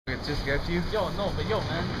just get to you? Yo, no, but yo,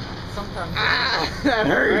 man, sometimes. That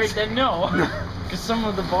hurts. Alright, then no. Because some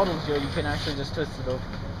of the bottles, yo, you can actually just twist it open.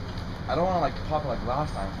 I don't want to like pop it like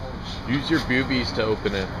last time. Holy shit. Use your boobies to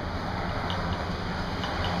open it.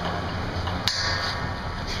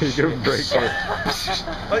 You're gonna break it.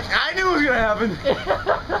 Like, I knew it was gonna happen.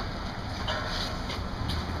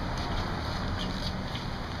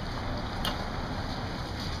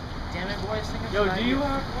 Damn it, boys. Yo, do you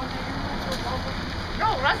have one that you're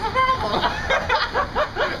No, that's the problem.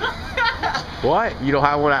 What? You don't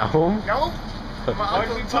have one at home? Nope. My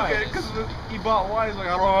uncle took it because he bought one. He's like,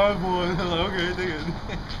 I don't have one. I'm like, okay, take it.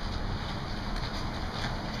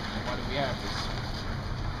 Why do we have this?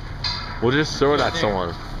 We'll just throw it at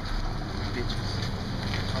someone.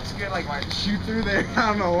 I'm scared like might shoot through there. I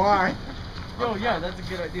don't know why. Yo, yeah, that's a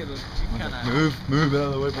good idea. Look, you kind of Move it out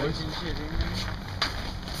of the way, boys.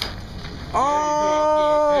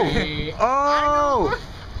 Oh! Hey. Oh!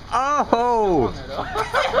 Oh!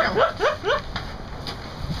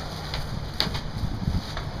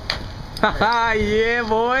 Haha, yeah,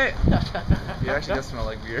 boy! You actually does smell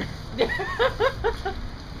like beer.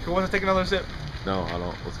 Who wants to take another sip? No, I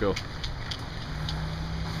don't. Let's go.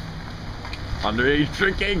 Underage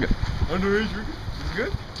drinking! Underage drinking? Is it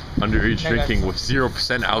good? Underage drinking with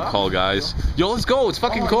 0% alcohol, guys. Yo, let's go! It's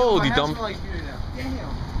fucking cold, you dumb. Like beer now.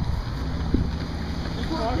 Damn.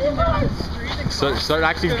 Start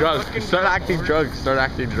acting drunk. Start acting drunk. Start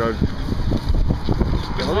acting drunk.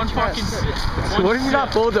 One fucking sip. What if you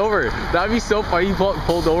got pulled over? That'd be so funny. You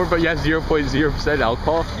pulled over, but you have 0.0%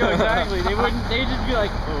 alcohol. Yo, exactly. They wouldn't. They'd just be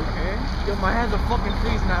like, okay. Yo, my hands are fucking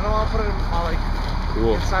freezing. I don't want to put it in my like.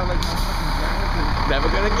 Cool. Inside like my fucking jacket. Never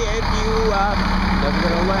gonna give you up. Never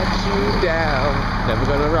gonna let you down. Never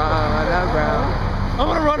gonna run around. I'm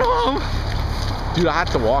gonna run home. Dude, I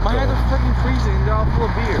have to walk. My hands are freaking freezing. They're all full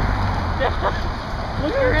of beer.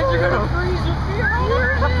 Look, your hands are gonna freeze with beer.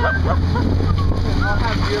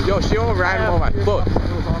 Yo, she almost ran on my foot.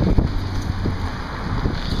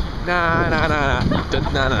 Nah. Yo,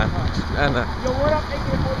 what up,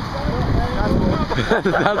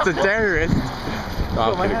 AK-47? That's a terrorist.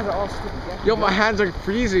 Yo, my hands are all sticky. Yo, my hands are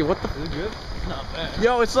freezing. What the? Is it good? Not bad.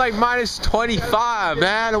 Yo, it's like minus 25,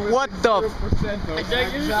 man. What the?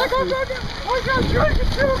 Exactly. You're just like, oh my God, drinking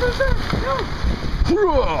 0%.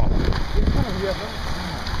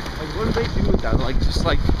 Like, what do they do with that? Like, just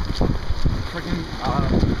like freaking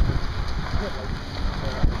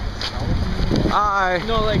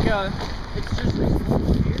No, like, it's just like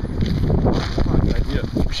Yeah.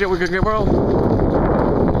 Shit, we could get world.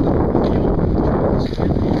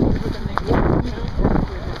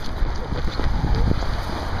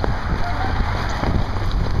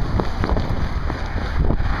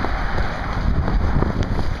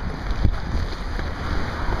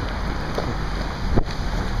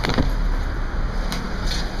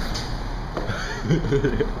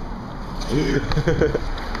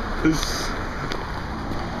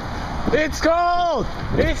 It's cold!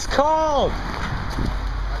 It's cold!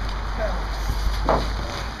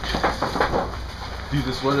 Dude,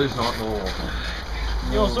 this weather's not normal.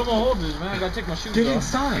 Yo, someone hold this, man. I gotta take my shoes Get off.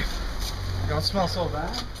 inside! You don't smell so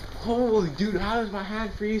bad? Holy dude, how is my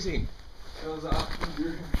hand freezing?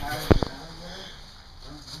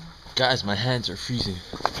 Guys, my hands are freezing.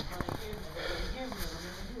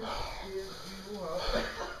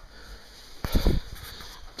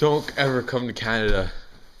 Don't ever come to Canada.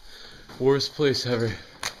 Worst place ever,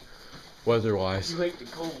 weather-wise. You hate the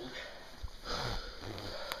cold.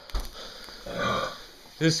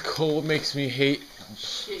 This cold makes me hate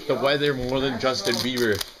the weather more than Justin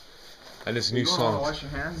Bieber and his new song. Wash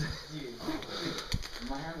your hands.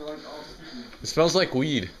 My hands are like all sticky. It smells like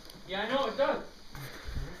weed. Yeah, I know it does.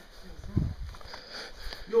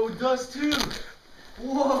 Yo, it does too.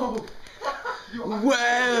 Whoa. Yo,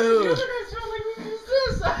 Whoa!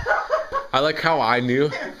 I like how I knew.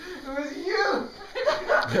 It was you.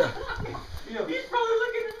 He's probably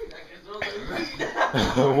looking at me like it smells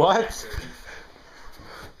like What?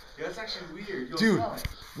 Yeah, that's actually weird. Yo, Dude, smell it.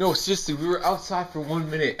 no, seriously, we were outside for 1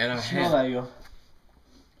 minute and I Smell that, yo.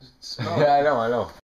 Smell it. Yeah, I know.